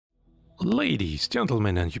Ladies,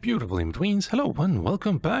 gentlemen, and you beautiful in-betweens, hello and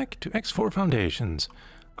welcome back to X4 Foundations.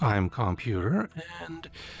 I'm Calmputer, and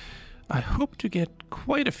I hope to get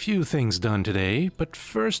quite a few things done today, but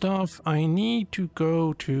first off, I need to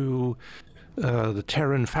go to the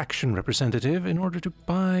Terran faction representative in order to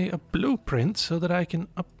buy a blueprint so that I can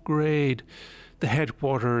upgrade the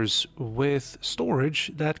headquarters with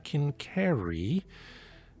storage that can carry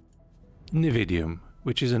Nividium,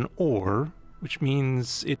 which is an ore, which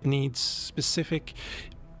means it needs specific...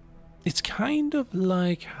 It's kind of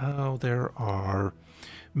like how there are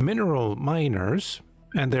mineral miners,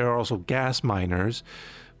 and there are also gas miners,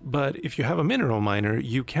 but if you have a mineral miner,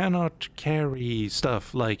 you cannot carry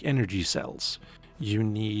stuff like energy cells. You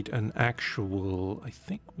need an actual... I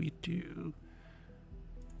think we do...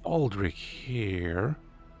 Aldrich here.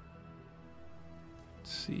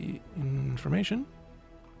 Let's see, information.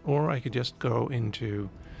 Or I could just go into...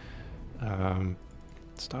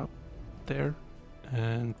 stop there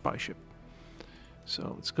and buy ship.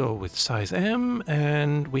 So let's go with size M,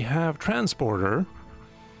 and we have transporter,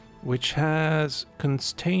 which has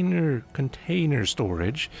container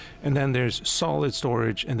storage, and then there's solid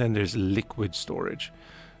storage, and then there's liquid storage,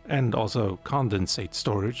 and also condensate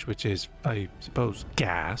storage, which is, I suppose,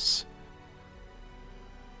 gas.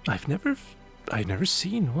 I've never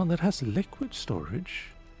seen one that has liquid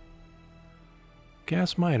storage.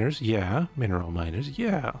 Gas miners, yeah. Mineral miners,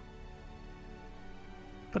 yeah.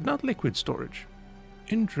 But not liquid storage.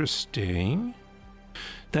 Interesting.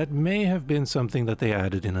 That may have been something that they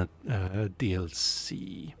added in a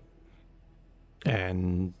DLC.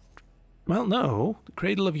 And, well, no. The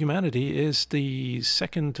Cradle of Humanity is the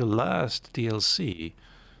second to last DLC.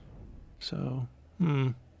 So,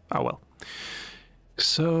 oh well.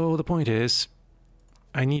 So, the point is,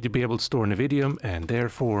 I need to be able to store Nividium, and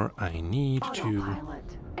therefore I need to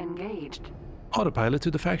autopilot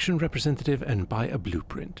to the faction representative and buy a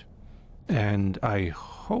blueprint. And I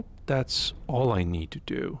hope that's all I need to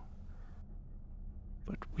do.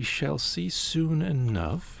 But we shall see soon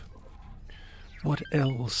enough. What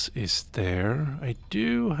else is there? I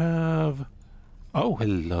do have... Oh,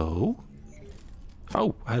 hello.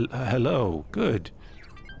 Oh, hello. Good.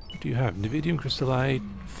 What do you have? Nividium crystallite,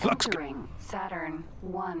 flux... Saturn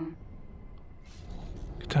 1.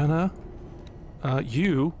 Katana,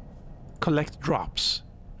 you collect drops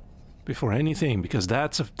before anything, because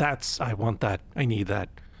that's I want that. I need that.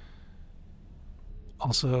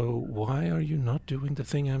 Also, why are you not doing the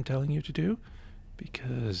thing I'm telling you to do?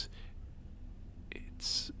 Because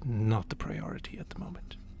it's not the priority at the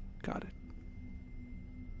moment. Got it.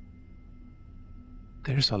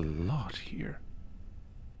 There's a lot here.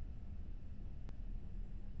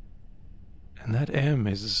 And that M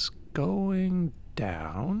is going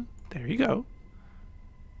down. There you go.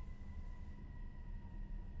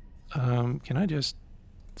 Can I just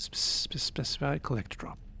specify collect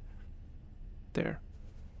drop? There.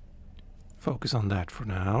 Focus on that for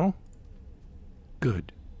now.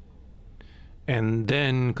 Good. And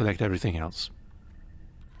then collect everything else.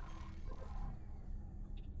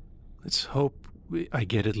 Let's hope I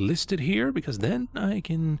get it listed here, because then I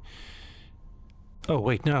can... Oh,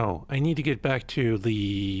 wait, no. I need to get back to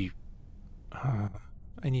the...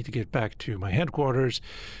 I need to get back to my headquarters,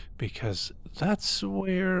 because that's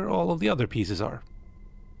where all of the other pieces are.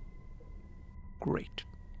 Great.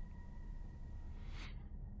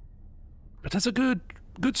 But that's a good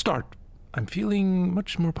start. I'm feeling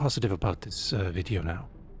much more positive about this video now.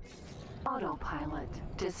 Autopilot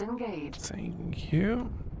disengaged. Thank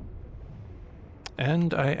you.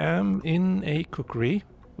 And I am in a cookery,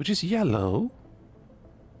 which is yellow.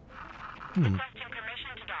 Requesting permission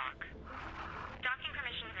to dock. Docking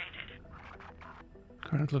permission granted.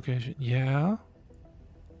 Current location, yeah.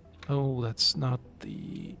 Oh, that's not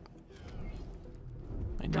the...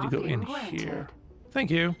 I need to go in here. Thank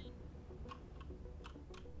you.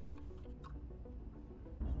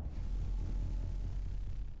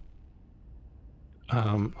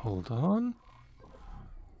 Hold on.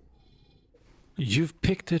 You've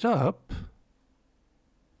picked it up,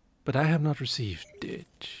 but I have not received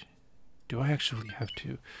it. Do I actually have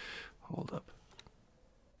to... Hold up.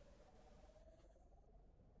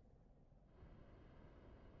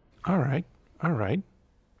 Alright, alright.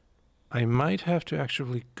 I might have to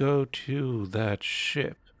actually go to that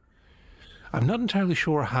ship. I'm not entirely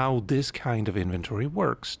sure how this kind of inventory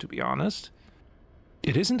works, to be honest.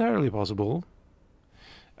 It is entirely possible.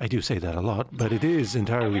 I do say that a lot, but it is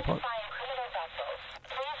entirely possible.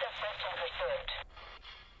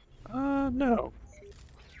 No.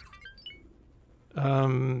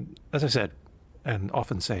 As I said, and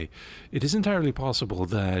often say, it is entirely possible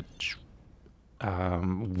that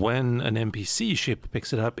when an NPC ship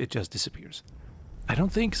picks it up, it just disappears. I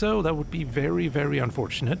don't think so. That would be very, very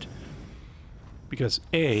unfortunate. Because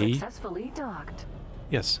A... Successfully docked.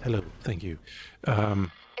 Yes, hello, thank you. It's an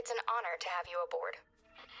honor to have you aboard.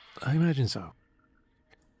 I imagine so.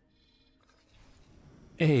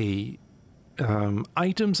 A...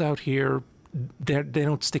 items out here, they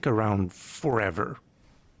don't stick around forever.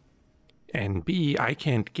 And B, I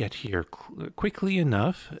can't get here quickly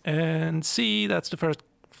enough. And C, that's the first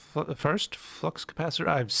flux capacitor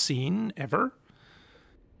I've seen ever.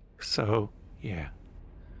 So, yeah.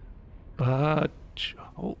 But,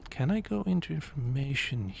 oh, can I go into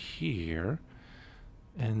information here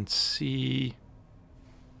and see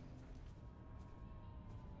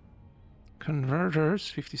converters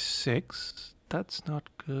 56? That's not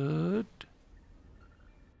good.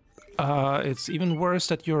 It's even worse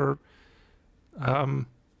that you're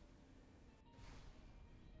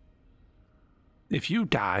if you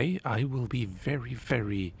die, I will be very,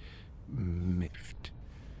 very miffed.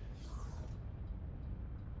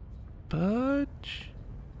 But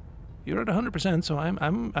you're at 100%, so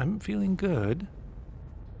I'm feeling good.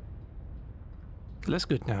 Less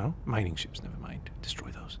good now. Mining ships, never mind.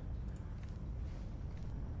 Destroy those.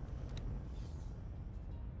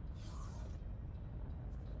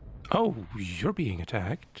 Oh, you're being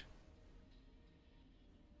attacked.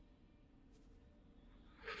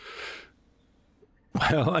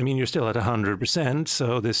 Well, I mean, you're still at 100%,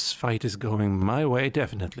 so this fight is going my way,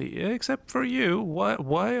 definitely. Except for you.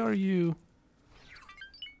 Why are you...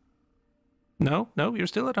 No, you're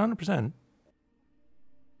still at 100%.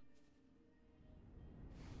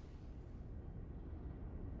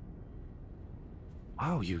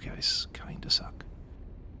 Wow, you guys kinda suck.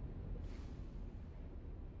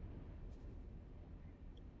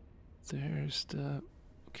 There's the...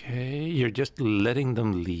 Okay, you're just letting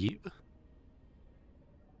them leave.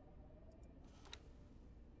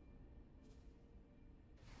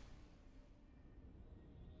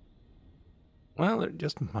 Well, they're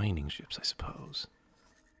just mining ships, I suppose.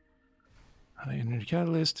 High energy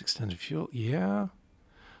catalyst, extended fuel, yeah.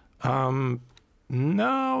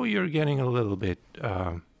 Now you're getting a little bit,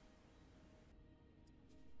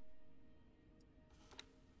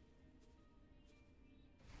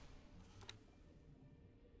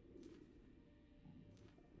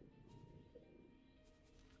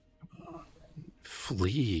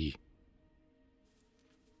 flee.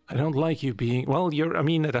 I don't like you being... Well, you're, I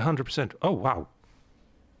mean, at 100%. Oh, wow.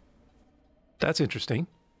 That's interesting.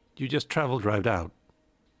 You just traveled right out.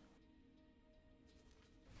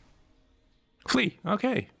 Flee.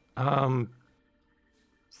 Okay.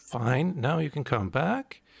 Fine. Now you can come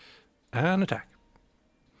back and attack.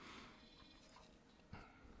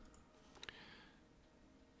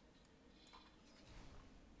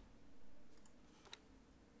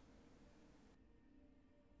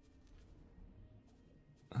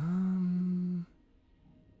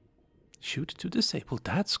 Shoot to disable.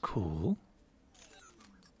 That's cool.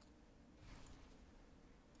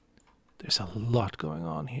 There's a lot going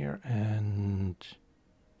on here, and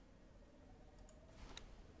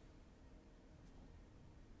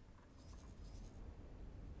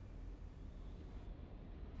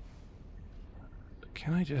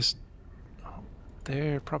can I just... Oh,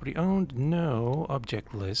 they're property owned? No.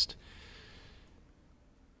 Object list.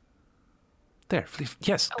 There.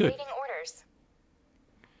 Yes, good. Awaiting orders.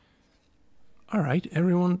 All right,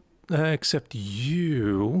 everyone except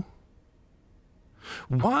you.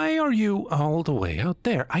 Why are you all the way out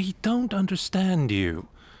there? I don't understand you.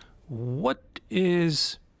 What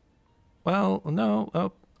is... Well, no.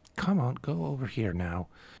 Oh, come on, go over here now.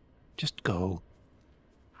 Just go.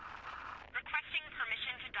 Requesting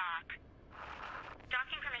permission to dock.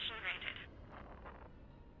 Docking permission granted.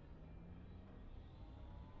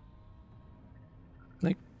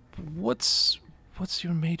 Like, what's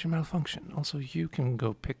your major malfunction? Also, you can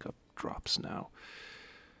go pick up drops now.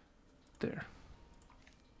 There.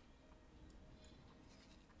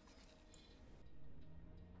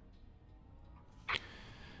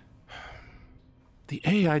 The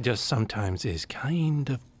AI just sometimes is kind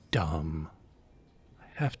of dumb, I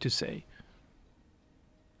have to say.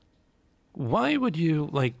 Why would you,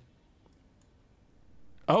 like...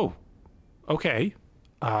 Oh, okay.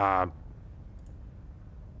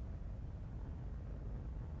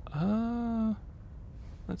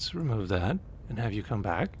 Let's remove that and have you come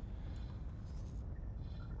back.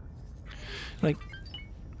 Like,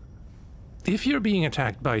 if you're being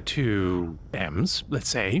attacked by two M's, let's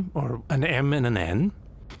say, or an M and an N,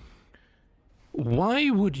 why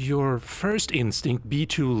would your first instinct be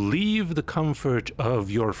to leave the comfort of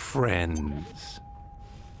your friends?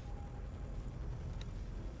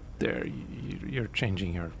 there, you're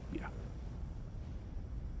changing your... Yeah.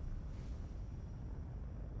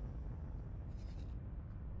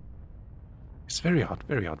 It's very odd,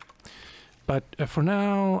 very odd. But for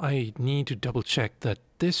now, I need to double check that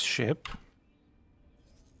this ship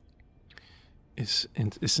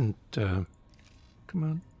isn't... come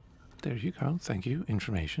on. There you go. Thank you.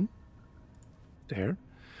 Information. There.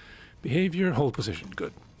 Behavior, hold position.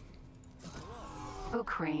 Good.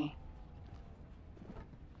 Ukri.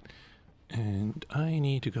 And I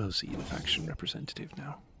need to go see the faction representative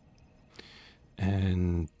now.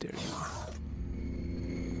 And there you are.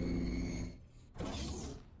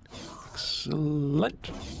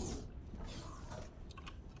 Excellent.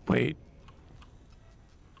 Wait.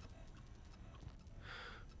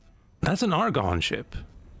 That's an Argon ship.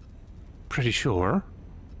 Pretty sure.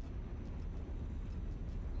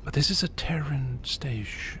 But this is a Terran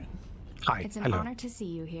station. Hi, It's an hello. honor to see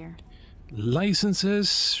you here.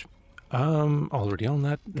 Licenses, already on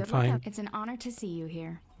that. Good luck Fine. out. It's an honor to see you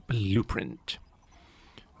here. Blueprint.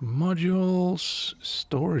 Modules,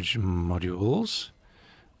 storage modules,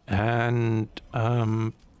 and,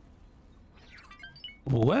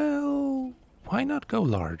 well, why not go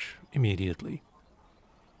large immediately?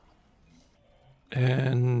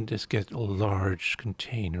 And just get a large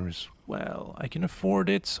container as well. I can afford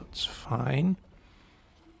it, so it's fine.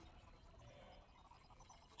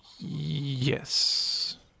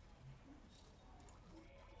 Yes.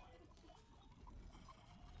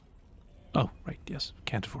 Oh, right, yes.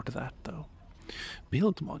 Can't afford that, though.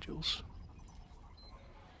 Build modules.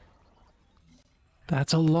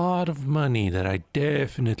 That's a lot of money that I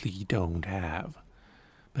definitely don't have.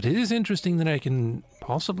 But it is interesting that I can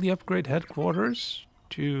possibly upgrade headquarters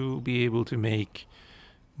to be able to make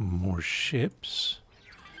more ships.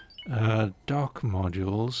 Dock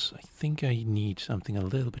modules. I think I need something a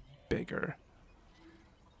little bit bigger.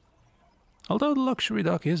 Although the luxury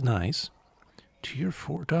dock is nice. Tier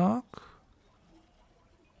 4 dock.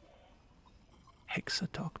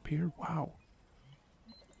 Hexadock pier. Wow.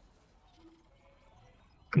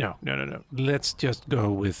 No. Let's just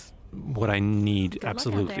go with what I need Good luck out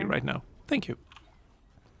absolutely there. right now. Thank you.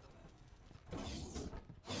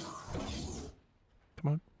 Come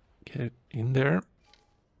on. Get in there.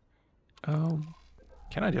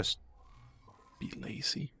 Can I just be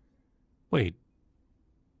lazy? Wait.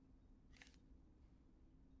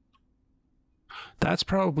 That's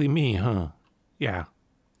probably me, huh? Yeah.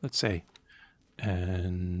 Let's say.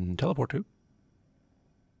 And teleport to.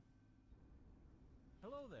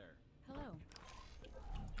 Hello there. Hello.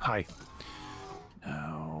 Hi.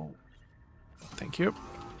 Now. Thank you.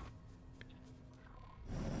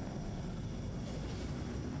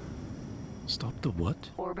 Stop the what?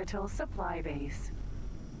 Orbital supply base.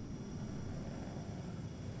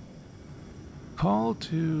 Call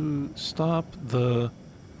to stop the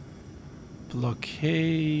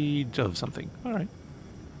blockade of something. All right.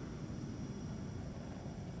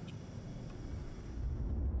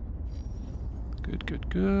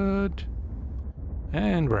 Good.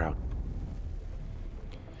 And we're out.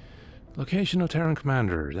 Location of Terran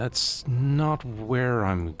Commander. That's not where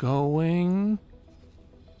I'm going.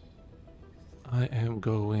 I am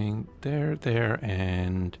going there,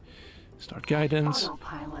 and start guidance.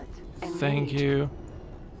 Autopilot. Thank you.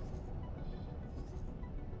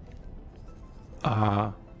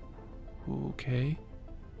 Okay.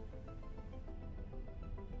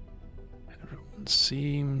 Everyone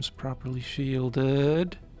seems properly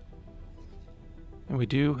shielded. And we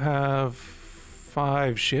do have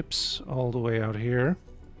 5 ships all the way out here.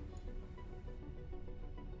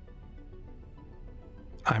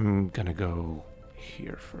 I'm gonna go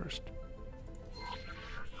here first.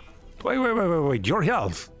 Wait, your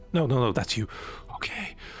health! No, that's you.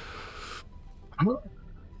 Okay.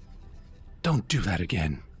 Don't do that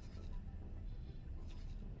again.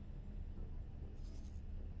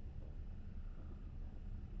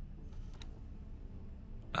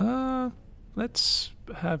 Let's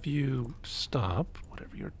have you stop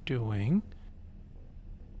whatever you're doing.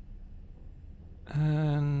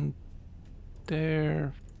 And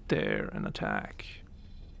there, and attack.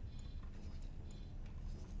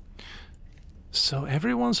 So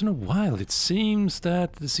every once in a while, it seems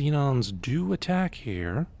that the Xenons do attack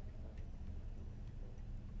here.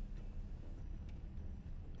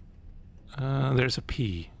 There's a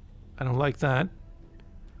P. I don't like that.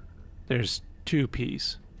 There's 2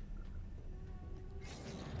 Ps.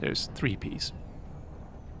 There's 3 Ps.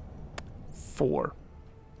 4.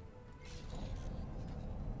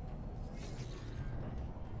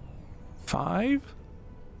 5?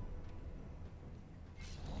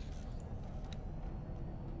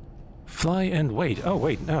 Fly and wait. Oh,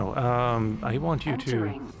 wait, no. I want you to...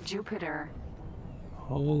 Entering Jupiter.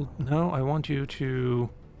 Hold... No, I want you to...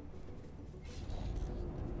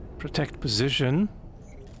 protect position.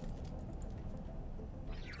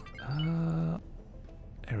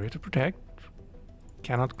 Area to protect.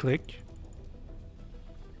 Cannot click.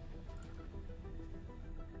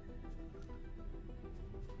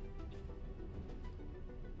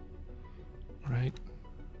 Right.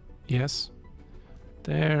 Yes.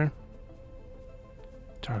 There.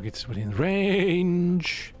 Target is within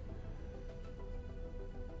range.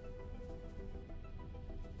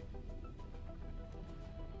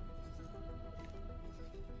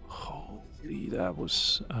 Holy, that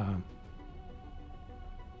was... I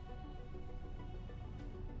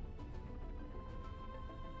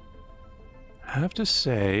have to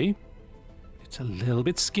say, it's a little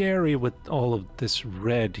bit scary with all of this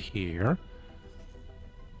red here.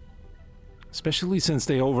 Especially since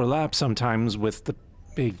they overlap sometimes with the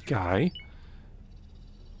big guy.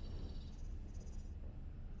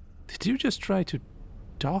 Did you just try to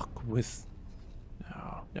dock with...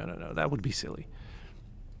 No, no, no, no, that would be silly.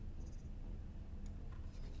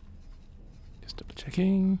 Just double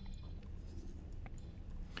checking.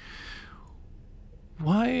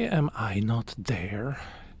 Why am I not there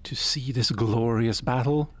to see this glorious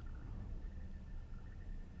battle?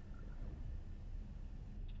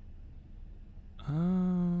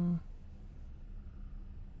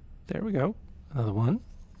 There we go. Another one.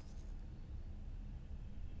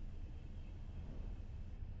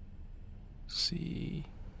 See.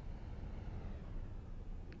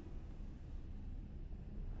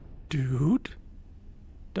 Dude,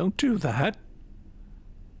 don't do that.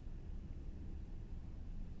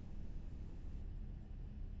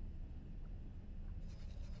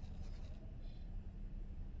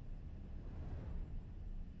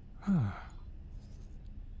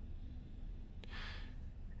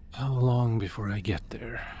 How long before I get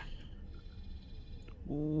there?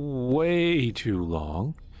 Way too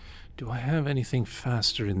long. Do I have anything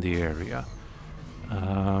faster in the area?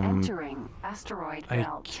 Entering asteroid I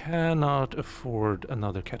belt. cannot afford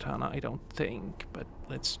another katana, I don't think, but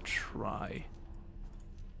let's try.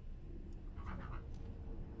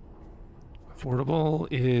 Affordable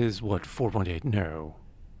is what, 4.8? No.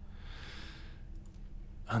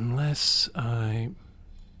 Unless I...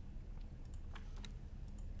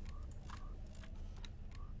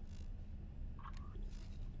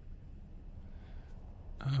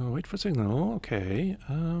 wait for signal, okay.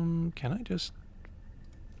 Can I just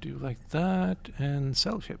do like that and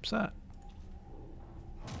sell ships that?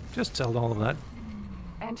 Just sell all of that.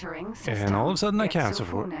 Entering system. And all of a sudden I can't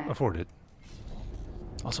Exofune. afford it.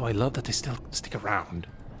 Also, I love that they still stick around.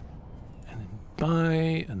 And then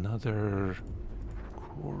buy another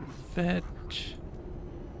Corvette.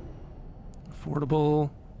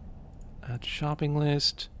 Affordable. Add shopping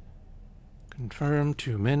list. Confirm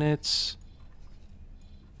 2 minutes.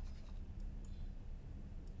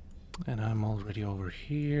 And I'm already over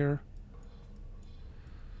here.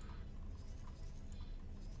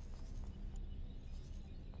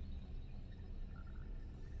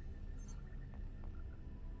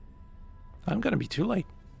 I'm gonna be too late,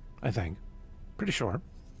 I think. Pretty sure.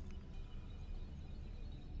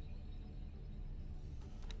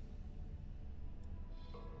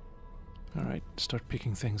 Alright, start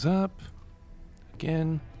picking things up.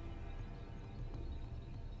 Again.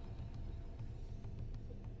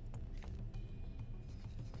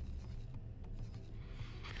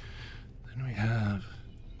 Then we have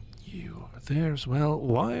you over there as well.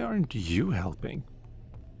 Why aren't you helping?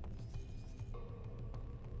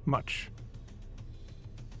 Much.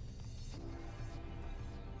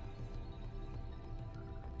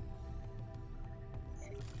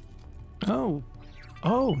 Oh.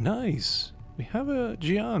 Oh, nice. We have a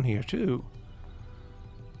Gian here too.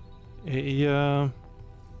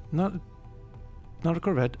 Not a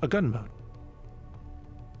Corvette, a gunboat.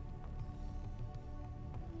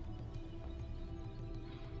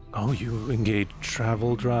 Oh, you engage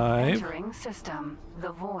travel drive. Entering system.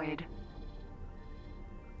 The void.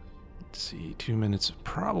 Let's see, 2 minutes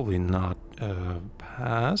probably not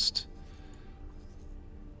passed.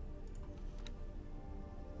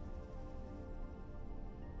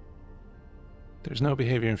 There's no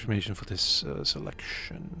behavior information for this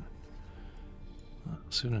selection.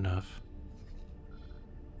 Soon enough.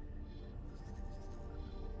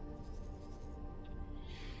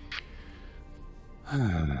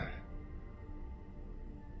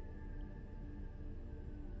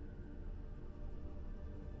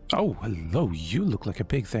 Oh, hello, you look like a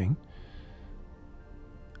big thing.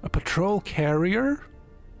 A patrol carrier?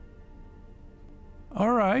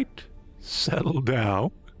 Alright. Settle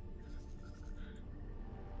down.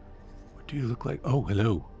 What do you look like? Oh,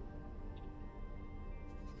 hello.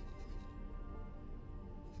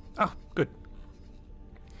 Ah, good.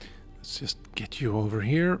 Let's just get you over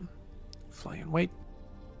here. Fly and wait.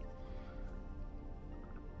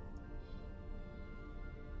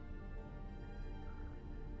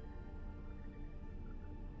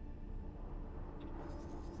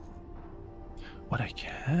 What I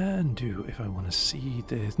can do if I want to see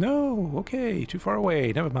this... No! Okay, too far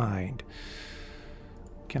away. Never mind.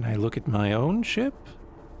 Can I look at my own ship?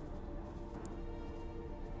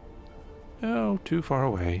 Oh, too far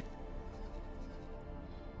away.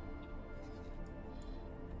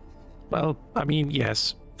 Well, I mean,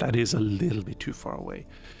 yes, that is a little bit too far away.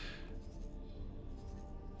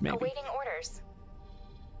 Maybe. Awaiting orders.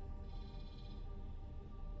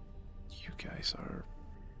 You guys are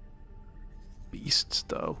beasts,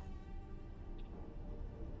 though.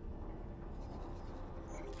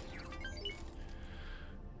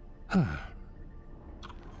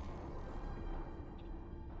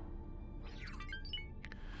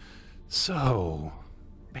 So,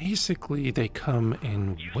 basically, they come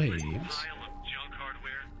in waves.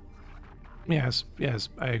 Yes, yes,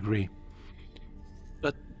 I agree.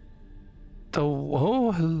 But the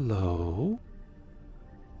oh, hello,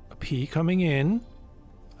 a P coming in.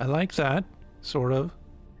 I like that, sort of.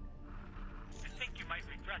 I think you might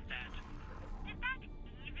regret that. Did that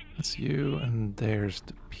even That's you, and there's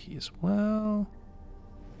the P as well.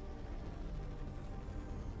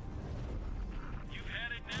 You've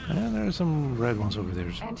had it now. And there's some red ones over there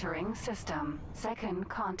as well. Entering system. Second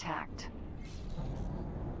contact.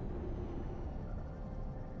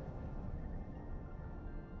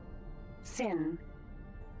 SIN.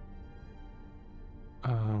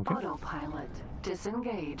 Okay. Autopilot.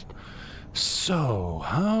 Disengaged. So,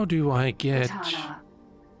 how do I get Katana.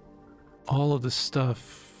 all of the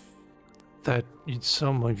stuff that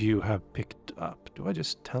some of you have picked up? Do I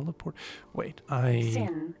just teleport? Wait,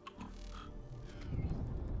 SIN.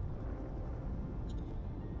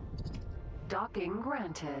 Docking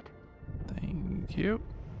granted. Thank you.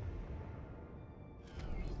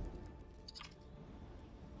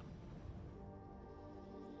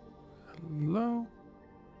 Hello.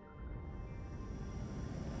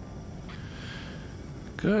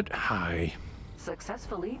 Good. Hi.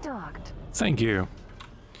 Successfully docked. Thank you.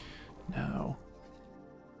 Now,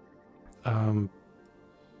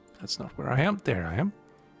 that's not where I am. There I am.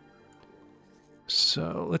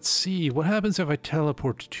 So let's see what happens if I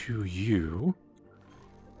teleport to you.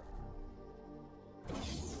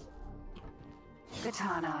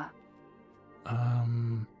 Katana.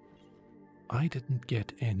 I didn't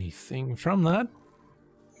get anything from that.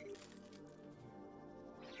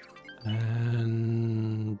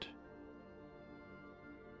 And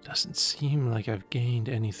doesn't seem like I've gained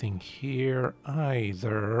anything here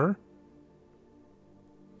either.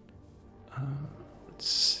 Let's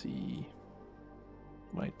see.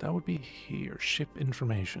 Wait, that would be here. Ship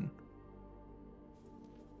information.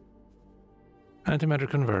 Antimatter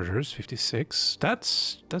converters, 56.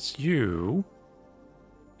 That's you.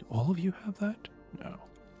 Do all of you have that? No.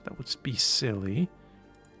 That would be silly.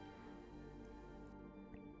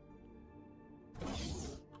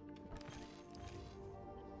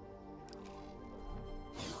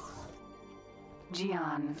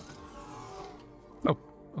 Jian. Oh,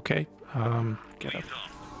 okay. Get up.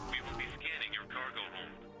 We will be scanning your cargo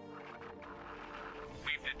hold.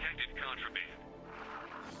 We've detected contraband.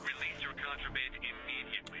 Release your contraband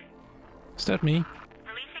immediately. Is that me?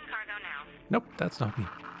 Releasing cargo now. Nope, that's not me.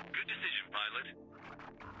 Good decision, pilot.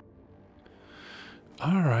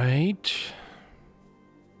 All right.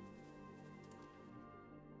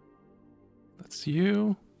 That's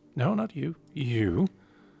you. No, not you. You.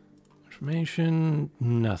 Information,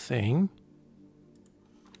 nothing.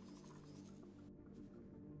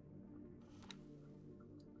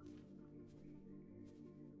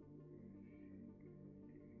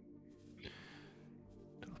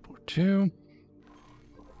 Teleport 2.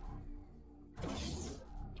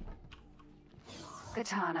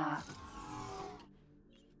 Katana.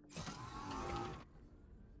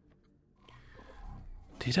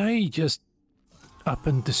 Did I just up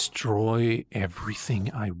and destroy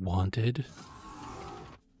everything I wanted?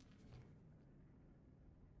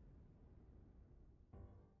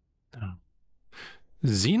 No.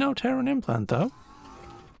 Xenoterran implant, though.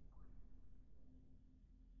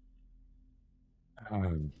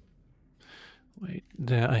 Wait,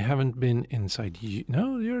 I haven't been inside you.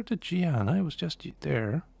 No, you're the Gian. I was just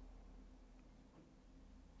there.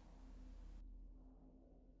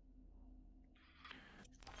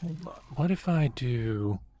 Hold on. What if I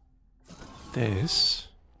do this.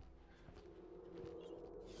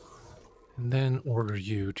 And then order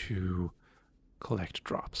you to collect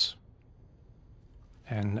drops.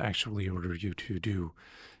 And actually order you to do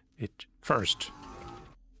it first.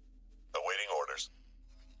 Awaiting orders.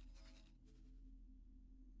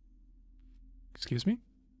 Excuse me?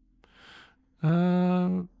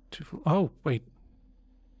 Oh, wait.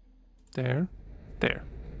 There. There.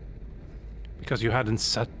 Because you hadn't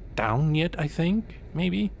sat down yet, I think?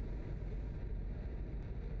 Maybe?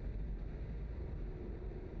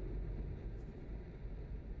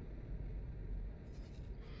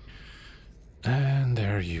 And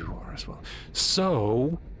there you are as well.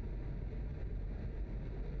 So,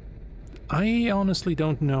 I honestly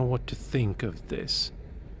don't know what to think of this.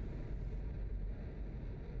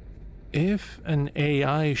 If an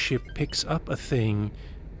AI ship picks up a thing,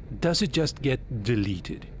 does it just get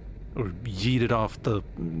deleted? Or yeeted off the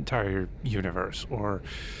entire universe? Or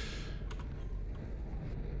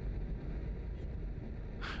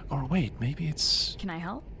wait, maybe it's... Can I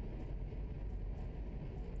help?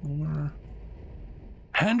 Or...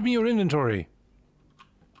 Hand me your inventory!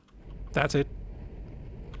 That's it.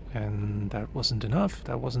 And that wasn't enough.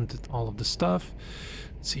 That wasn't all of the stuff.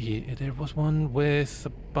 Let's see, there was one with a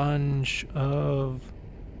bunch of...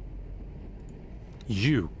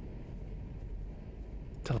 You.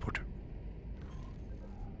 Teleporter.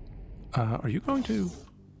 Are you going to...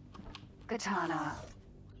 Katana.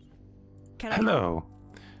 Hello.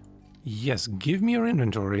 Yes, give me your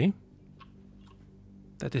inventory.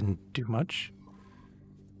 That didn't do much.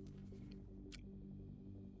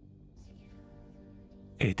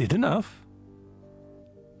 It did enough.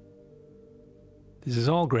 This is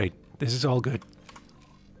all great. This is all good.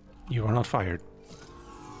 You are not fired.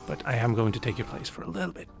 But I am going to take your place for a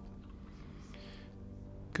little bit.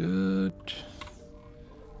 Good.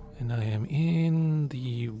 And I am in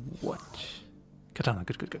the what? Katana.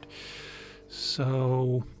 Good, good, good.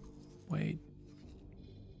 So, wait.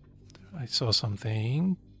 I saw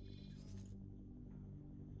something.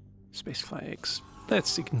 Space flags.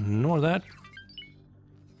 Let's ignore that.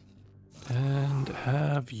 And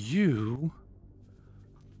have you...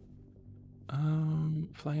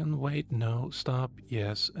 fly on the wait, no, stop,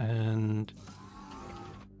 yes, and...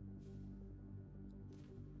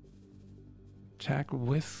 Attack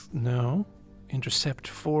with, no. Intercept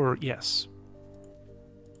for, yes.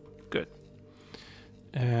 Good.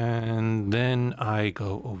 And then I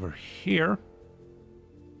go over here.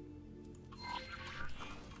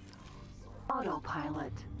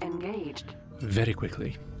 Autopilot engaged. Very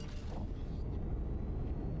quickly.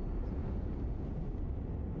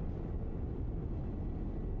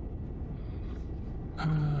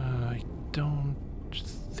 I don't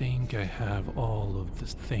think I have all of the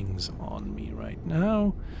things on me right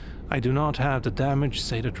now. I do not have the damaged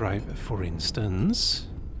SETA drive, for instance.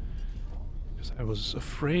 Because I was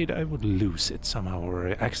afraid I would lose it somehow or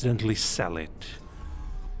accidentally sell it.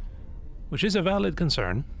 Which is a valid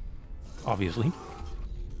concern, obviously.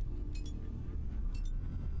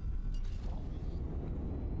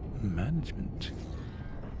 Management.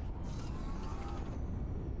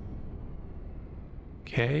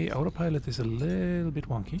 Okay, autopilot is a little bit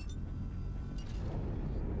wonky.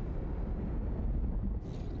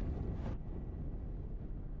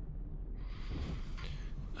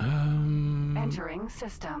 Entering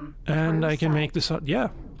system. And Through I can sight. make this... Yeah.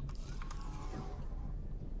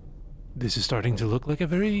 This is starting to look like a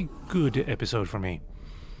very good episode for me.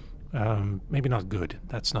 Maybe not good.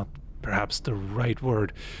 That's not perhaps the right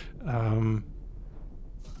word. A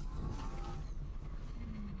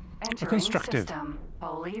constructive. System.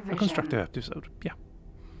 Holy A vision. constructive episode, yeah.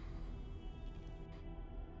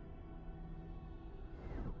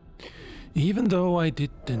 Even though I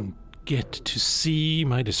didn't get to see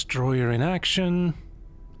my destroyer in action,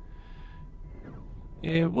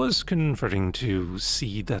 it was comforting to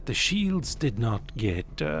see that the shields did not get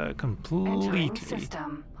Entering completely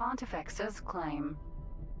system. Pontifex's claim.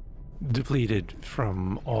 depleted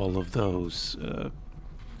from all of those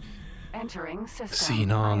Entering system.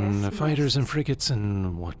 seen on IS fighters and lists. frigates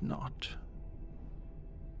and whatnot.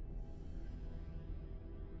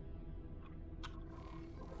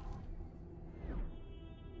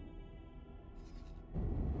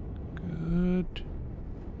 Good.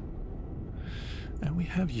 And we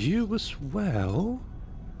have you as well.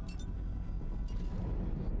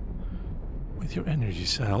 With your energy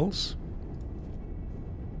cells.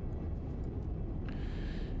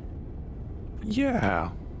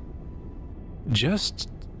 Yeah. Just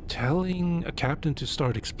telling a captain to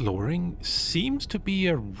start exploring seems to be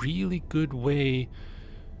a really good way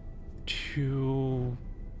to,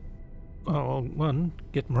 well, one,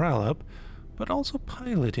 get morale up, but also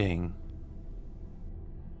piloting.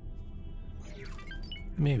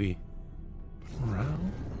 Maybe. Morale?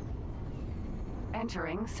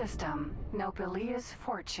 Entering system. Nopalia's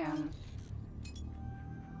fortune.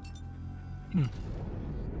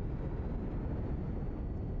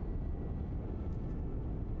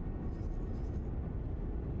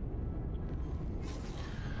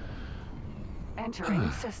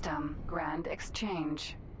 Entering system. Grand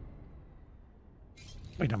exchange.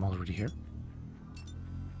 Wait, I'm already here.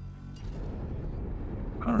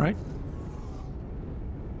 All right.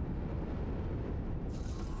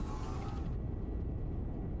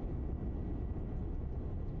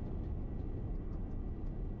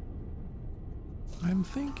 I'm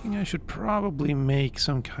thinking I should probably make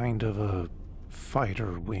some kind of a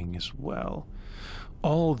fighter wing as well.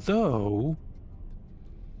 Although,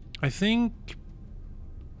 I think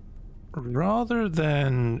rather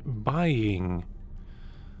than buying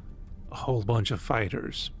a whole bunch of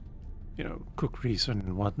fighters, you know, cookeries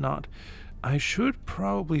and whatnot, I should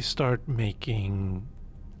probably start making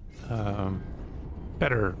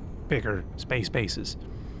better, bigger space bases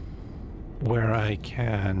where I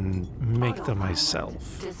can make them Autopilot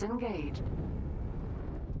myself. Disengaged.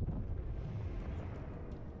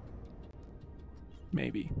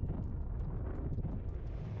 Maybe.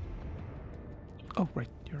 Oh, right,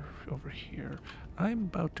 you're over here. I'm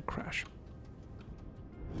about to crash.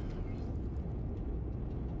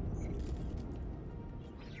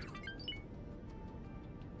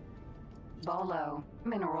 Bolo.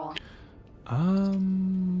 Mineral.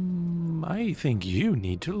 I think you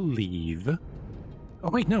need to leave. Oh,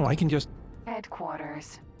 wait, no, I can just...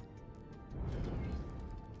 Headquarters.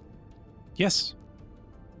 Yes.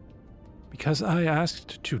 Because I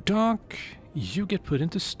asked to dock, you get put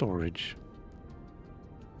into storage.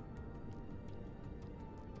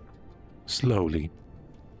 Slowly.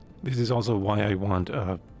 This is also why I want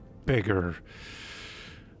a bigger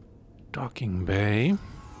docking bay.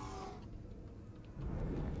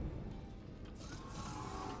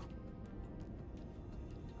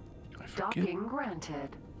 I forget. Docking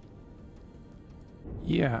granted.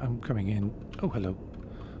 Yeah, I'm coming in. Oh, hello.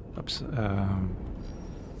 Ups,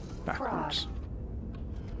 backwards.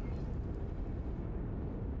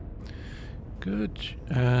 Good.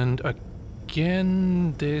 And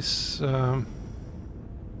again, this,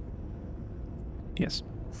 yes.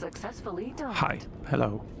 Successfully done. Hi.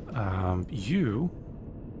 Hello. You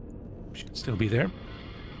should still be there.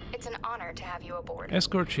 It's an honor to have you aboard.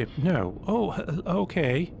 Escort ship. No. Oh,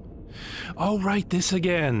 okay. Oh, right, this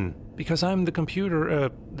again. Because I'm the computer,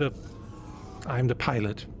 I'm the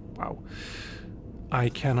pilot. Wow. I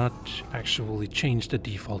cannot actually change the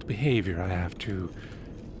default behavior. I have to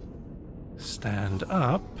stand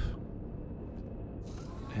up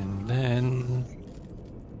and then...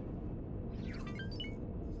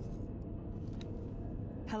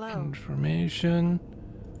 Hello. Information.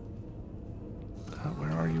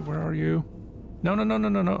 Where are you? Where are you? No, no, no, no,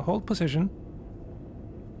 no, no. Hold position.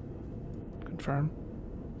 Confirm.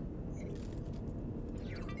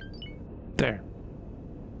 There.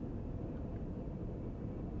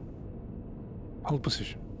 Hold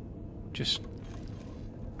position. Just...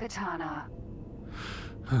 Katana.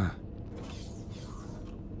 Huh.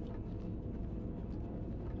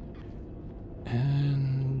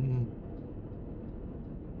 And...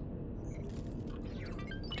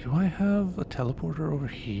 do I have a teleporter over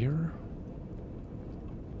here?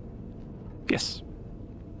 Yes.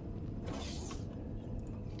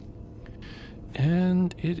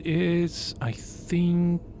 And it is, I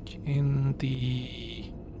think, in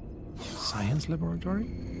the science laboratory?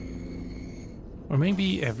 Or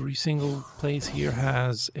maybe every single place here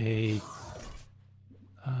has a...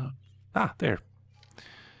 there.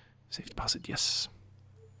 Safe deposit, yes.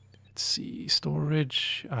 Let's see,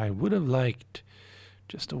 storage. I would have liked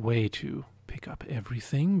just a way to pick up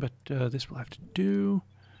everything, but this will have to do.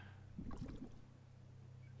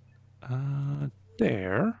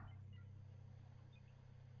 There.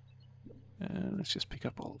 And let's just pick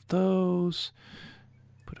up all of those.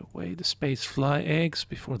 Put away the space fly eggs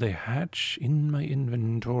before they hatch in my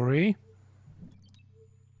inventory.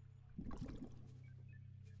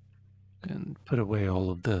 And put away all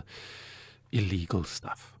of the illegal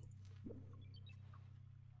stuff.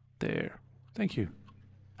 There. Thank you.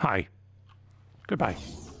 Hi. Goodbye.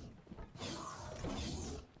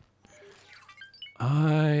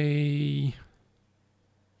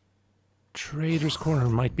 Trader's Corner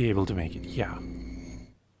might be able to make it, yeah.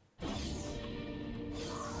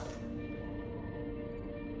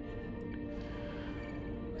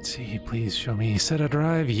 Let's see, please show me SETA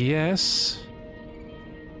drive, yes.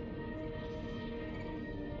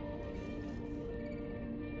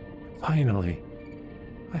 Finally.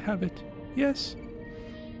 I have it. Yes.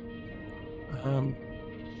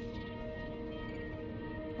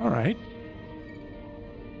 Alright.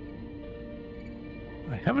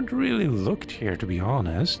 I haven't really looked here, to be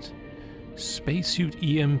honest. Spacesuit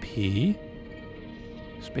EMP.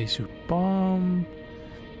 Spacesuit bomb.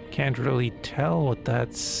 Can't really tell what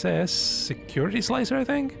that says. Security slicer, I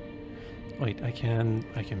think? Wait, I can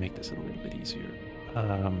make this a little bit easier.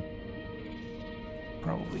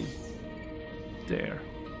 Probably there.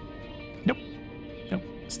 Nope. Nope.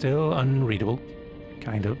 Still unreadable.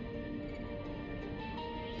 Kind of.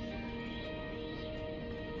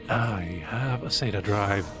 I have a SETA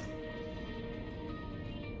drive.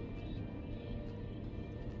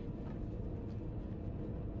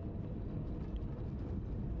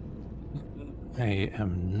 I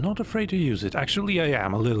am not afraid to use it. Actually, I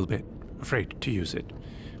am a little bit afraid to use it.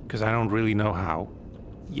 Because I don't really know how.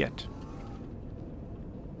 Yet.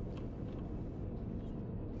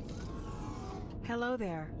 Hello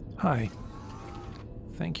there. Hi.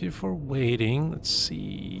 Thank you for waiting. Let's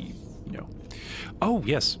see. No. Oh,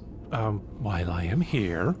 yes. While I am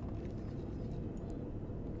here.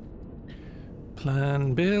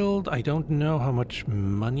 Plan build. I don't know how much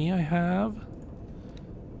money I have.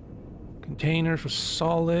 Container for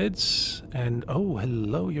solids. And, oh,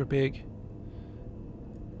 hello, you're big.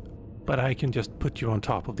 But I can just put you on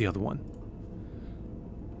top of the other one.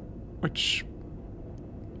 Which...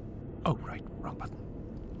 Oh, right. Wrong button.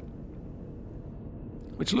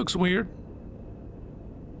 Which looks weird.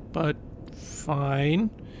 But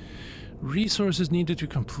fine. Resources needed to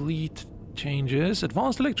complete changes.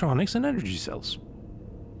 Advanced electronics and energy cells.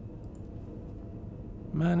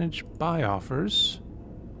 Manage buy offers.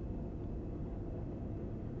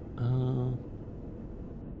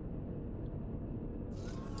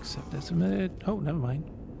 Accept estimate. Oh, never mind.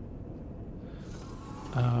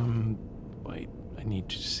 Wait. I need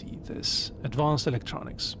to see this. Advanced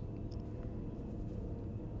electronics.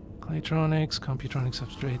 Claytronics, computronics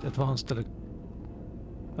substrate, advanced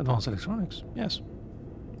electronics, yes.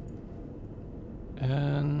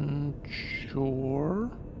 And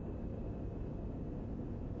sure.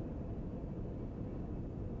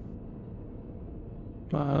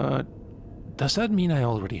 But does that mean I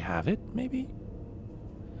already have it, maybe?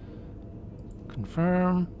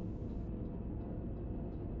 Confirm.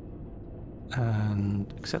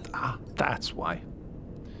 And accept. Ah, that's why.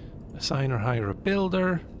 Assign or hire a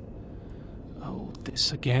builder. Oh,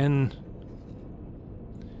 this again.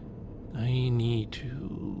 I need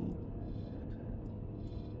to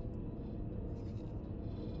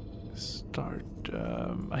start.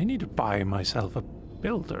 I need to buy myself a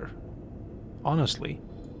builder. Honestly.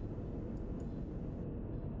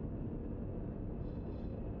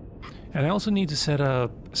 And I also need to set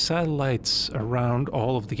up satellites around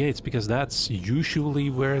all of the gates, because that's usually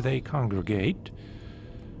where they congregate.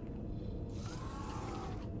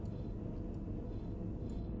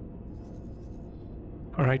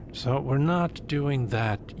 Alright, so we're not doing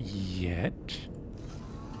that yet.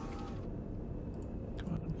 Come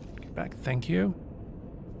on, get back, thank you.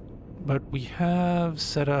 But we have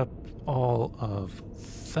set up all of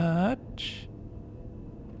that.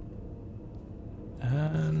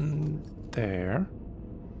 And there.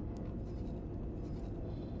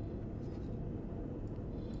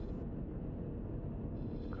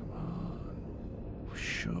 Come on.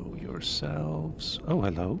 Show yourselves. Oh,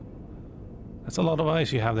 hello. That's a lot of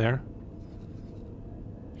ice you have there.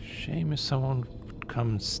 Shame if someone would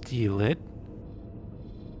come steal it.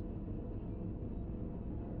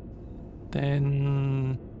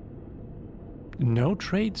 Then... no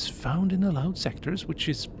trades found in allowed sectors, which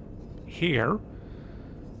is here.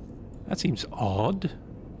 That seems odd.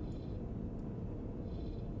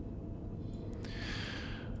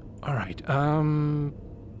 Alright,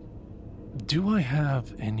 do I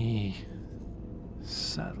have any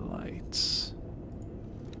satellites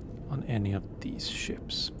on any of these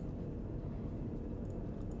ships?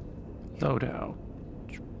 Loadout.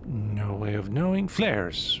 No way of knowing.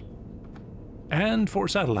 Flares. And 4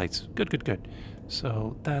 satellites. Good, good, good.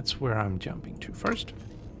 So that's where I'm jumping to first.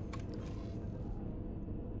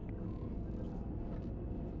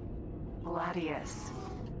 Gladius.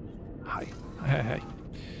 Hi. Hi, hi.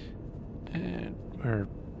 And where...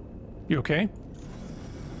 You okay?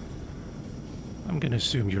 I'm gonna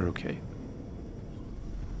assume you're okay.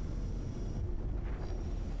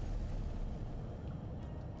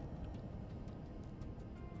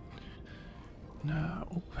 No.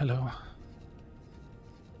 Oh, hello.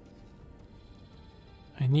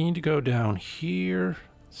 I need to go down here,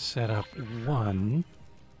 set up 1.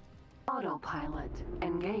 Autopilot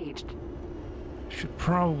engaged. Should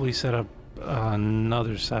probably set up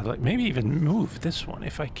another satellite. Maybe even move this one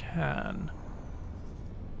if I can.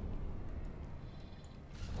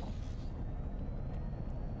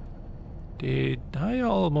 Did I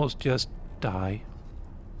almost just die?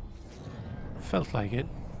 Felt like it.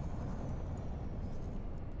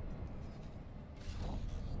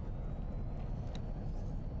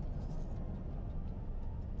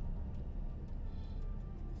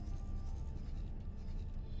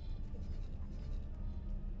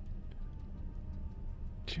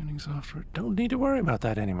 Tuning software. Don't need to worry about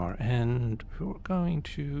that anymore. And we're going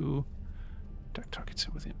to targets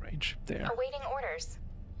within range. There. Awaiting orders.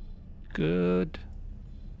 Good.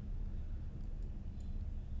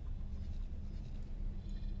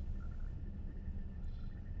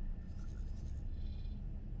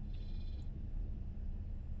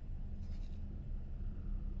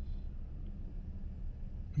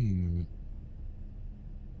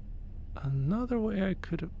 Another way I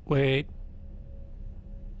could have... Wait.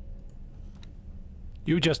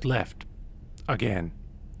 You just left. Again.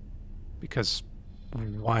 Because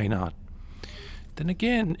why not? Then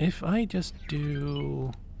again, if I just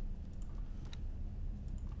do...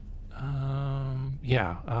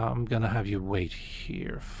 yeah, I'm gonna have you wait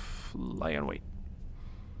here. Fly and wait.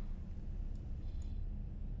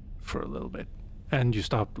 For a little bit. And you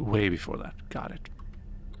stopped way before that. Got it.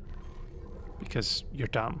 Because you're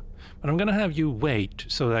dumb. But I'm gonna have you wait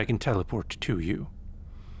so that I can teleport to you.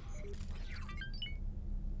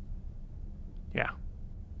 Yeah.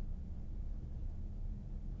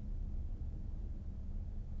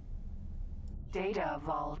 Data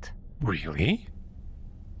vault. Really?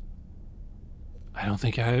 I don't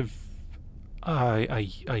think I've...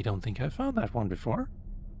 I don't think I've found that one before.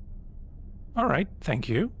 Alright, thank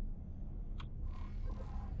you.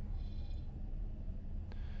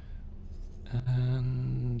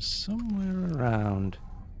 And somewhere around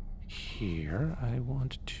here, I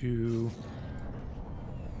want to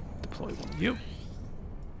deploy one of you.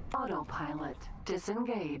 Autopilot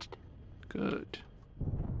disengaged. Good.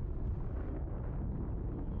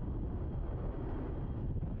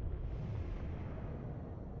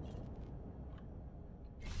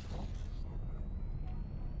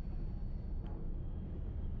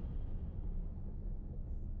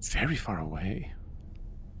 Very far away.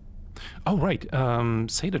 Oh, right.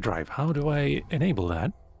 SETA drive. How do I enable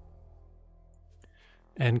that?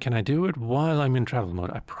 And can I do it while I'm in travel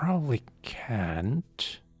mode? I probably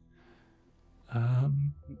can't.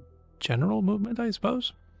 General movement, I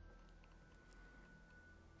suppose?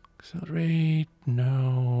 Accelerate,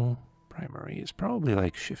 no. Primary is probably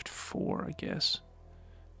like Shift 4, I guess.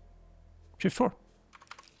 Shift 4.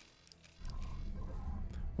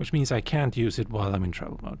 Which means I can't use it while I'm in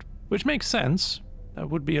travel mode. Which makes sense. That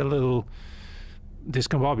would be a little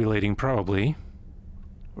discombobulating, probably.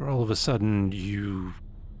 Where all of a sudden you...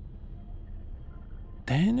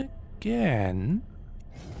 Then again...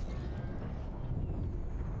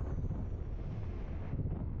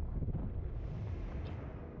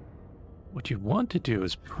 What you want to do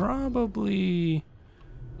is probably...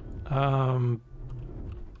 can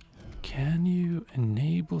you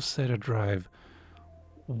enable SETA drive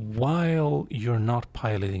while you're not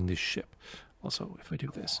piloting the ship? Also, if I do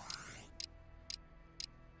this...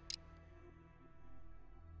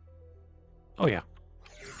 Oh yeah,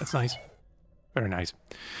 that's nice. Very nice.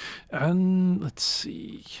 And let's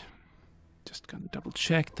see. Just gonna double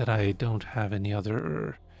check that I don't have any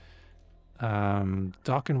other...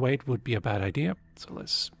 dock and wait would be a bad idea. So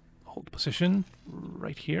let's hold position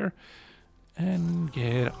right here and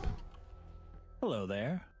get up. Hello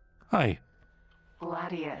there. Hi.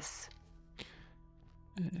 Gladius.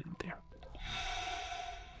 And there.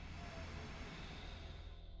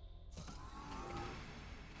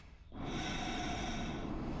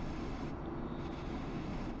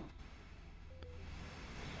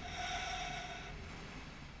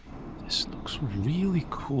 This looks really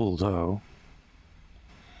cool, though.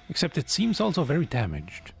 Except it seems also very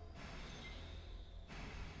damaged.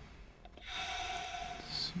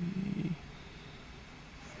 Let's see.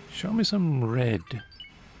 Show me some red.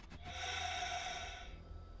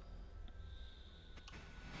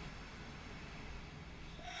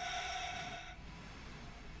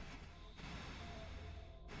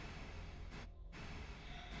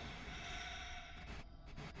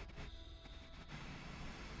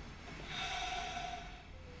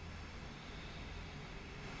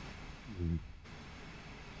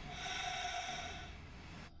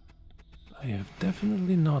 I have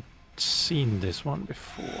definitely not seen this one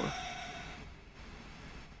before.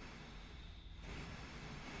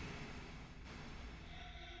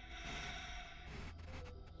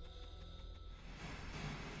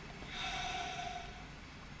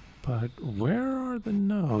 But where are the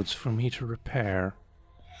nodes for me to repair?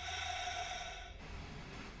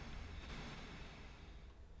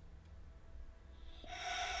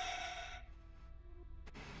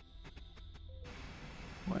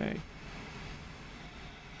 Wait.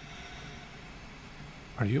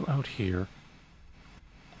 Are you out here?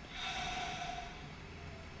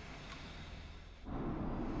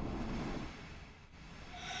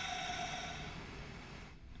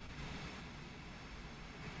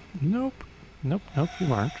 Nope. Nope, nope,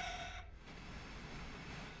 you aren't.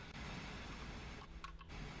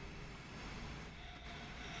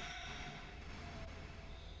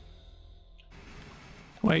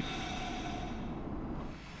 Wait.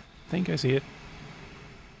 I think I see it.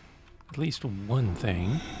 At least one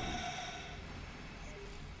thing.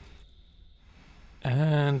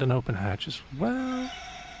 And an open hatch as well.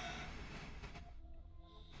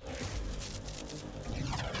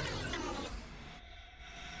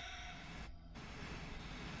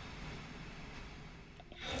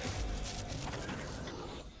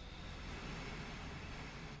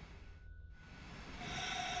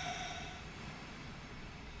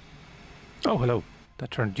 Oh, hello.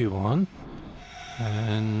 That turned you on.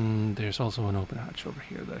 And there's also an open hatch over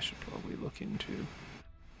here that I should probably look into.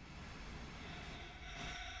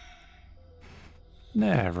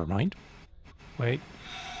 Never mind. Wait.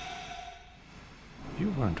 You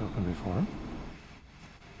weren't open before.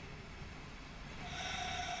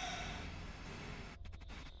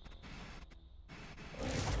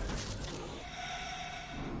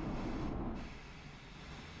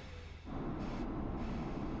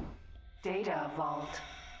 Data vault.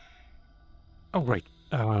 Oh, right.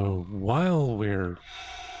 While we're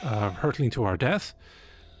hurtling to our death,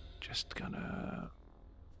 just gonna...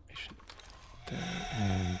 There,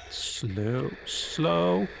 and slow.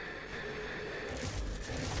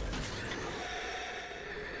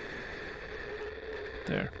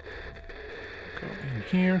 There. Go in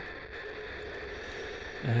here.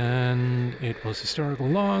 And it was historical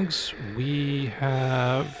logs. We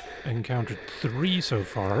have encountered 3 so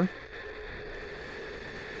far.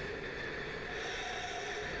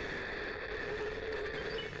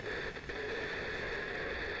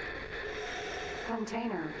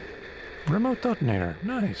 Container. Remote detonator.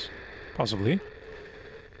 Nice. Possibly.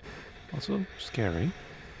 Also scary.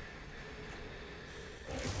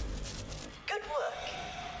 Good work.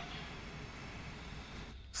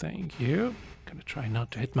 Thank you. Gonna try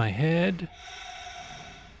not to hit my head.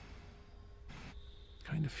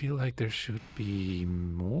 Kind of feel like there should be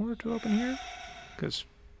more to open here. Because,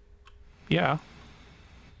 yeah.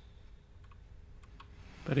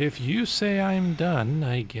 But if you say I'm done,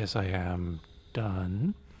 I guess I am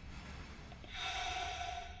done.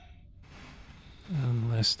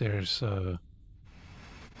 Unless there's a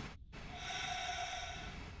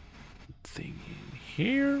thing in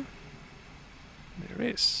here. There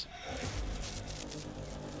is.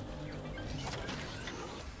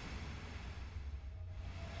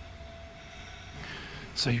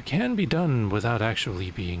 So you can be done without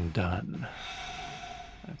actually being done.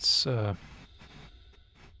 That's an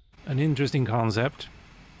interesting concept.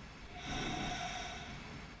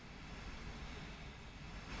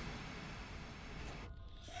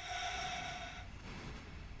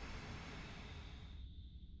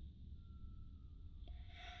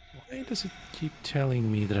 Why does it keep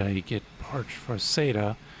telling me that I get parts for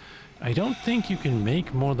SETA? I don't think you can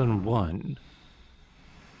make more than one.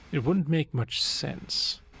 It wouldn't make much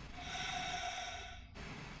sense.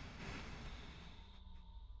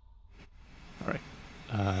 Alright.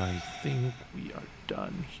 I think we are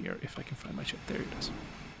done here, if I can find my ship. There it is.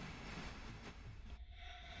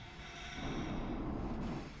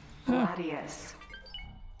 Gladius.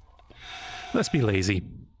 Let's be lazy.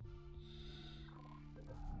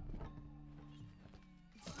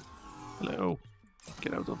 Hello.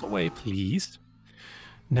 Get out of the way, please.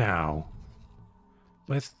 Now,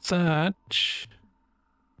 with that,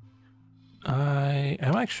 I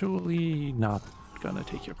am actually not gonna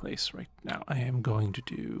take your place right now. I am going to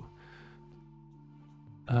do...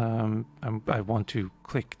 I want to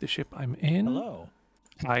click the ship I'm in. Hello.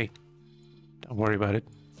 Hi. Don't worry about it.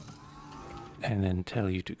 And then tell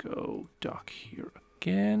you to go dock here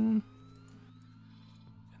again.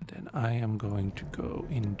 And then I am going to go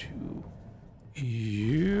into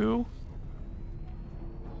you.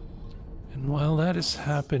 And while that is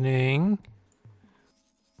happening,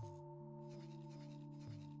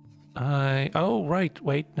 oh, right,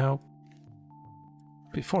 wait, no.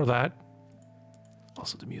 Before that,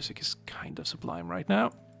 also the music is kind of sublime right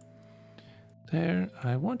now. There,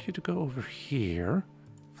 I want you to go over here,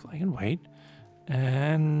 fly and wait,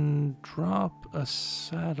 And drop a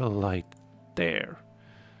satellite there.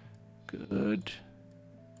 Good.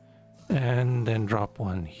 And then drop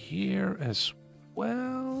one here as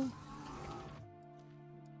well.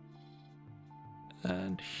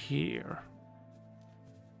 And here.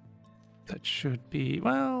 That should be,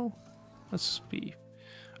 well, let's be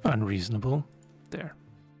unreasonable. There.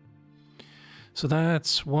 So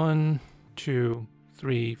that's 1, 2,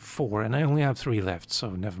 3, 4, and I only have 3 left, so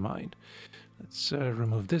never mind. Let's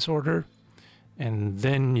remove this order, and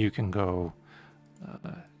then you can go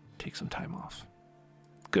take some time off.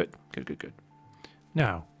 Good, good, good, good.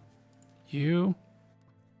 Now, you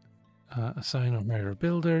assign a rare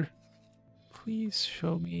builder. Please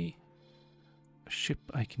show me a ship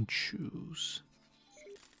I can choose.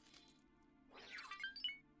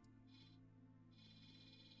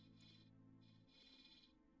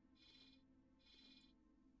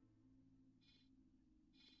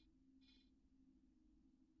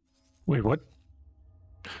 Wait, what?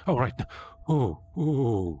 Oh, right.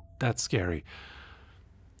 Oh, that's scary.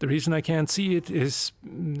 The reason I can't see it is,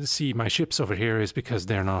 see my ships over here is because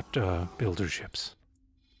they're not builder ships.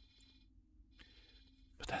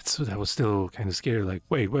 But that was still kind of scary. Like,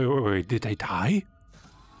 wait, did they die?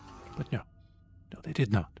 But no, they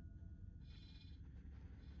did not.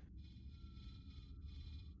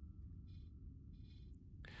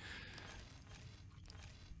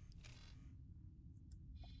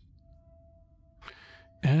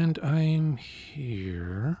 And I'm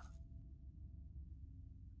here.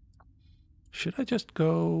 Should I just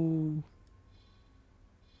go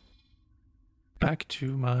back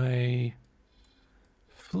to my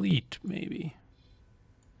fleet, maybe?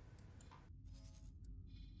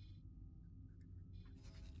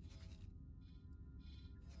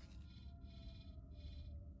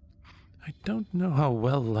 I don't know how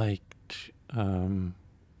well liked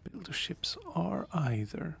builder ships are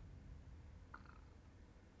either.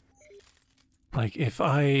 Like, if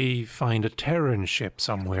I find a Terran ship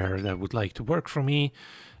somewhere that would like to work for me,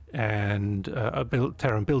 and a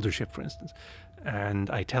Terran builder ship, for instance, and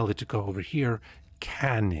I tell it to go over here,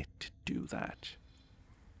 can it do that?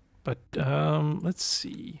 But let's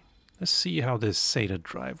see. Let's see how this SETA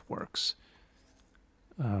drive works.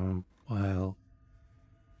 Well,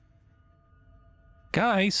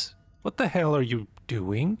 guys, what the hell are you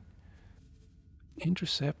doing?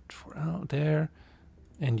 Intercept for out there,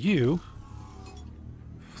 and you.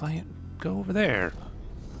 Go over there.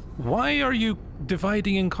 Why are you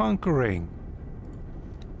dividing and conquering?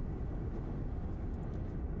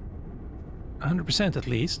 100% at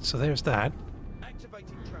least, so there's that.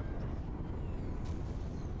 Activating travel.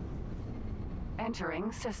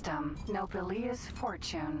 Entering system. Nobilia's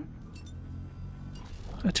fortune.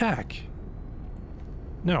 Attack.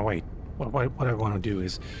 No, wait. What I want to do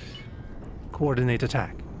is coordinate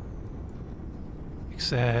attack.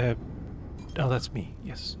 Except... oh, that's me.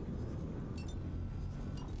 Yes.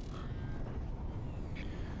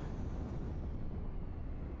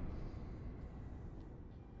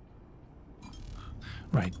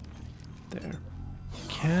 Right. There.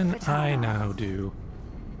 Can I now do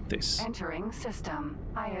this? Entering system.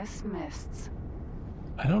 Ice mists.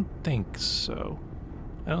 I don't think so.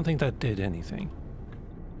 I don't think that did anything.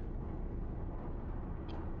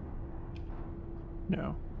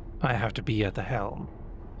 No. I have to be at the helm.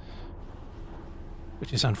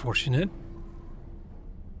 Which is unfortunate.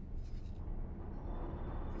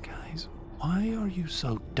 Guys, why are you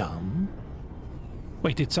so dumb?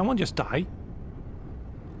 Wait, did someone just die?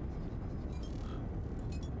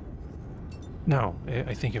 No,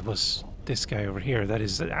 I think it was this guy over here that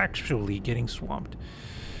is actually getting swamped.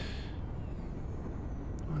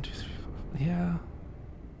 1, 2, 3, 4. Yeah.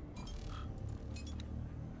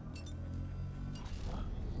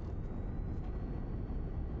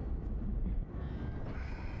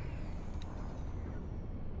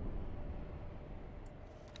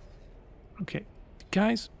 Okay,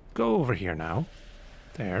 guys, go over here now.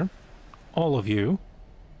 There. All of you.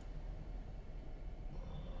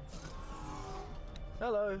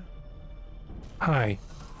 Hello. Hi.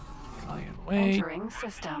 Fly away. Entering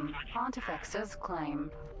system. Pontifex's claim.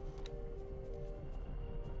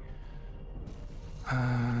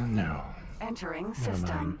 No. Entering Never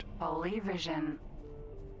system. mind. Holy vision.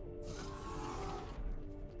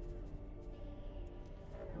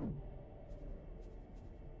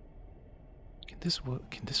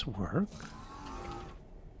 Can this work?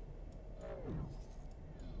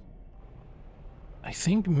 I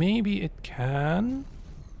think maybe it can.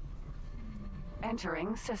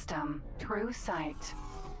 Entering system. True sight.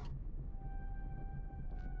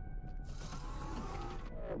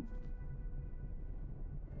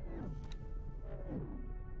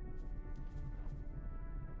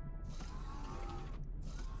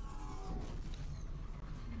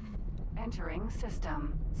 Entering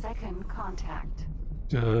system. Second contact.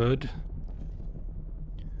 Good.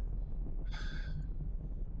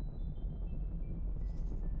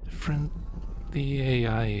 The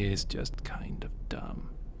AI is just kind of dumb.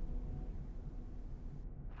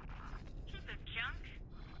 Heap of junk.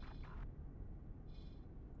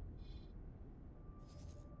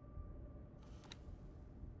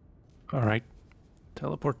 All right,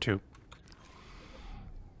 teleport to.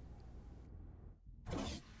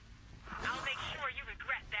 I'll make sure you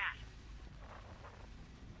regret that.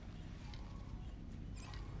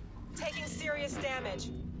 Taking serious damage.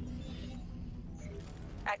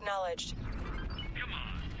 Acknowledged. Come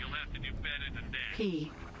on, you'll have to do better than that.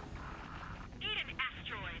 P. Eat an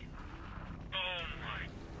asteroid. Oh my.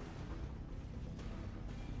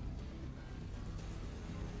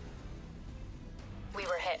 We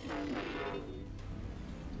were hit.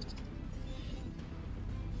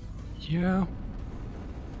 Yeah.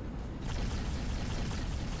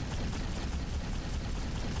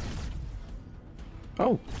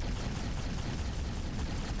 Oh.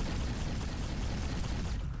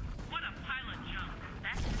 What a pile of junk.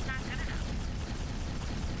 That's just not good enough.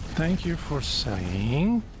 Thank you for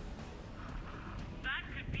saying. That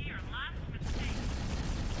could be your last mistake.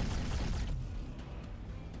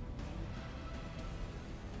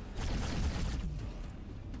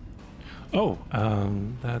 Oh,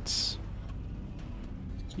 that's...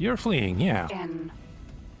 You're fleeing, yeah. N.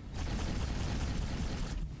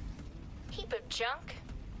 Heap of junk.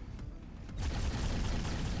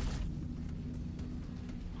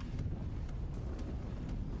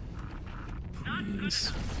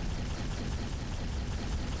 Please.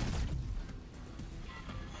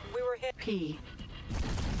 We were hit. P.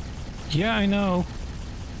 Yeah, I know.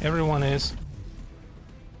 Everyone is.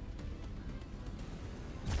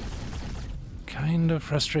 Kind of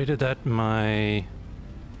frustrated that my...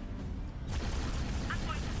 I'm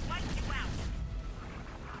going to wipe you out.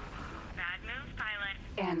 Bad move, pilot.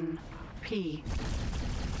 N. P.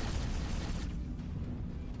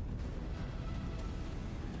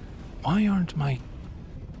 Why aren't my...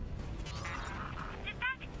 Did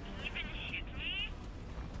that even hit me?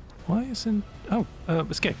 Why isn't... Oh,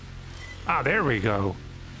 escape. Ah, there we go.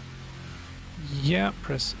 Yeah,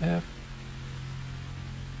 press F.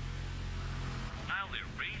 I'll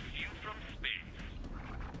erase you from space.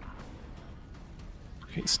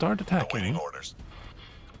 Okay, start attacking. Awaiting orders.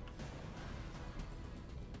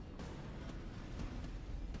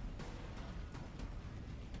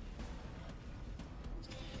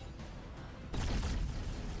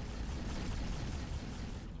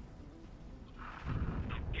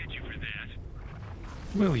 I'll get you for that.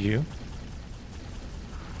 Will you?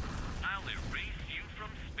 I'll erase you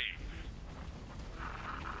from space.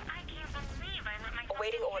 I can't believe I let myself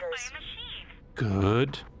Awaiting get hit orders. by a machine.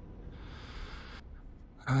 Good.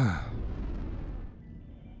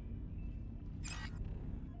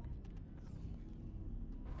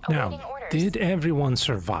 Now, Awaiting orders. did everyone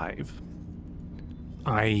survive?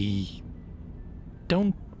 I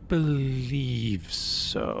don't believe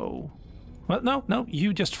so. Well, no,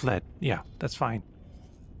 you just fled. Yeah, that's fine.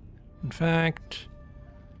 In fact,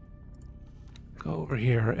 go over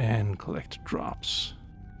here and collect drops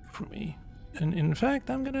for me. And in fact,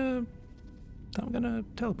 I'm gonna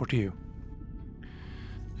teleport to you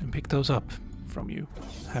and pick those up from you.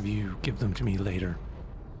 Have you give them to me later.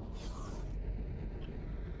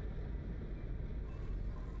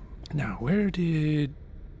 Now, where did...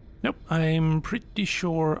 Nope, I'm pretty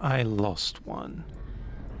sure I lost one.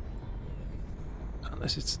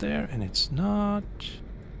 Unless it's there, and it's not.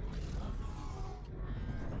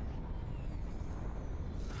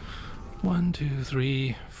 1, 2,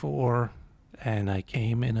 3, 4, and I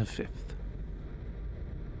came in a 5th.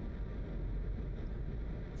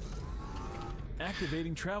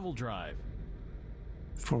 Activating travel drive.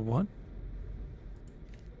 For what?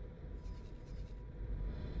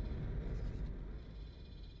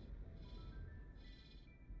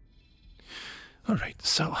 Alright,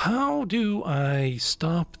 so how do I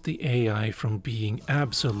stop the AI from being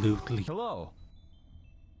absolutely Hello.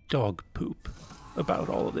 dog poop about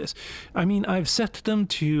all of this? I mean, I've set them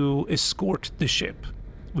to escort the ship,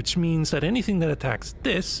 which means that anything that attacks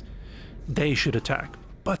this, they should attack,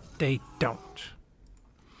 but they don't.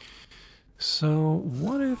 So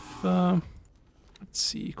what if, let's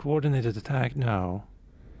see, coordinated attack, no.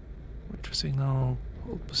 Wait for signal,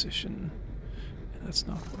 hold position. That's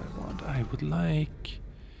not what I want. I would like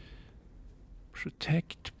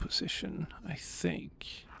protect position, I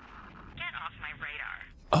think. Get off my radar.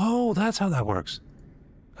 Oh, that's how that works.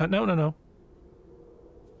 No.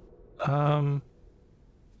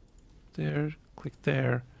 There, click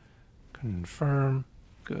there. Confirm.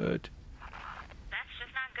 Good. That's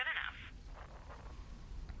just not good enough.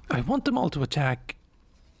 I want them all to attack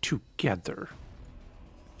together,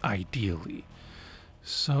 ideally.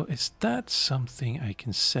 So is that something I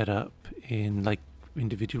can set up in, like,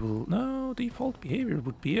 individual... No, default behavior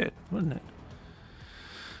would be it, wouldn't it?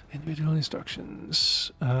 Individual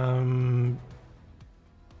instructions.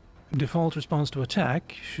 Default response to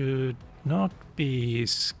attack should not be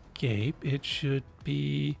escape. It should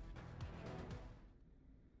be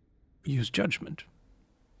use judgment.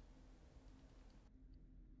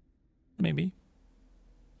 Maybe.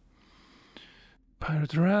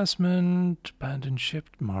 Pirate harassment, abandoned ship,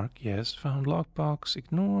 mark, yes. Found lockbox,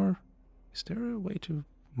 ignore. Is there a way to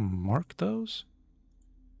mark those?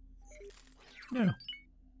 No.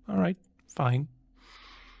 Alright, fine.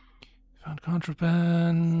 Found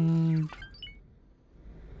contraband.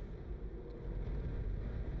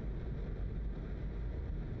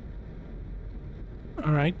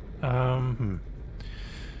 Alright,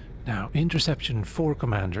 Now, interception for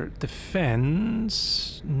commander.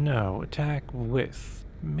 Defense, no. Attack with,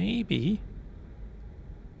 maybe.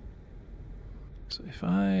 So if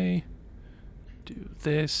I do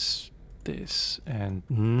this, and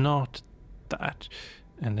not that,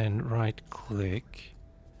 and then right click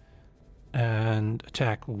and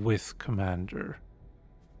attack with commander.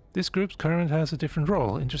 This group's current has a different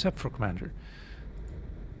role. Intercept for commander.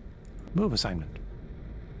 Move assignment.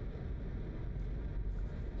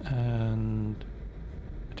 And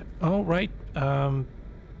oh right,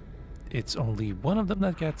 it's only one of them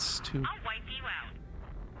that gets to. I'll wipe you out.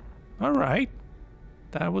 All right,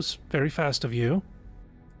 that was very fast of you.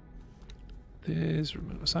 This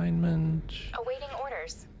remove assignment. Awaiting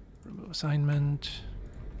orders. Remove assignment.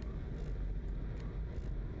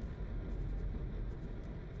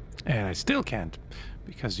 And I still can't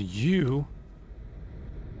because you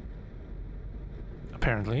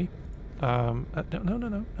apparently. No.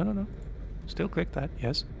 Still click that,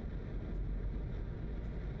 yes.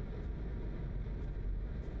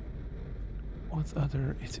 What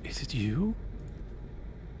other... Is it you?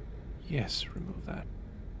 Yes, remove that.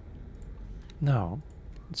 No.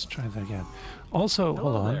 Let's try that again. Also,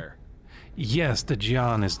 Hello hold on. there. Yes, the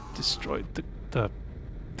Gian is destroyed. The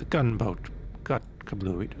gunboat got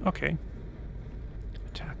kablooied. Okay.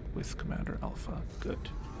 Attack with Commander Alpha. Good.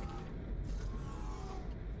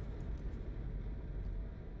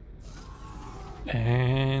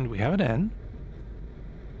 And we have it in.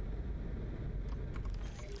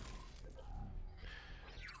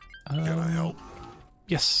 Can I help?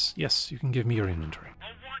 Yes, you can give me your inventory. I'll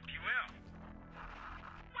wipe you out.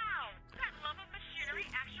 Wow, that love of machinery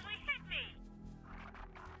actually hit me.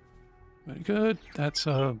 Very good. That's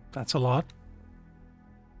a lot.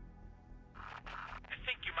 I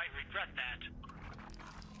think you might regret that.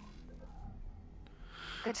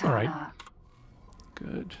 Katana. All right.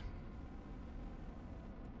 Good.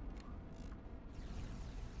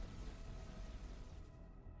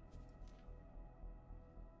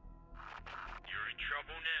 You're in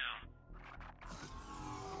trouble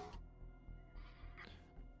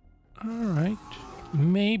now. All right.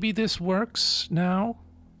 Maybe this works now.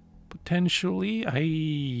 Potentially.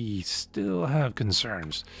 I still have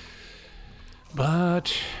concerns.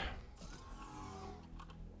 But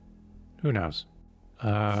who knows?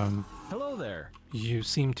 Hello there. You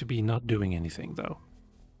seem to be not doing anything, though.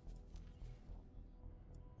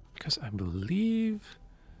 Because I believe...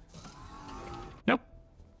 Nope.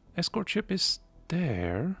 Escort ship is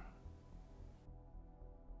there.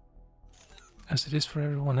 As it is for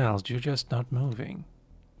everyone else. You're just not moving.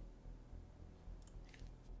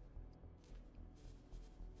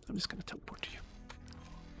 I'm just going to teleport to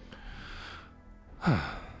you.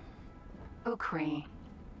 Ukri.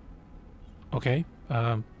 Okay.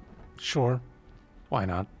 Sure. Why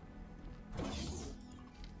not?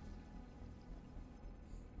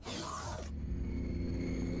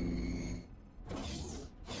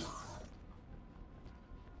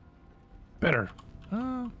 Better.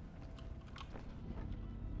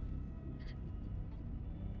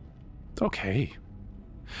 Okay.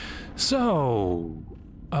 So,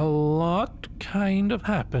 a lot kind of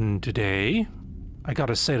happened today. I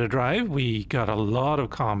got a SETA drive, we got a lot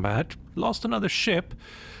of combat, lost another ship,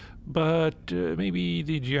 but maybe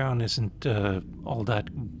the Gian isn't all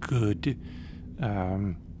that good.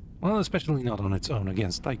 Well, especially not on its own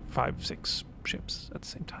against like 5-6 ships at the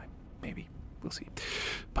same time. Maybe. We'll see.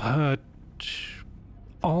 But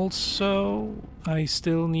also, I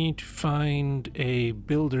still need to find a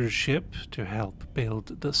builder ship to help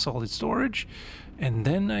build the solid storage, and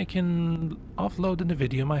then I can offload the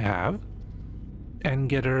Nvidium I have and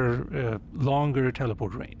get a longer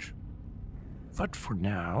teleport range. But for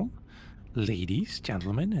now, ladies,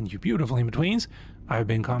 gentlemen, and you beautiful in-betweens, I've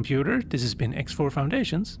been Calmputer, this has been X4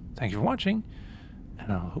 Foundations. Thank you for watching,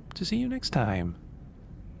 and I'll hope to see you next time.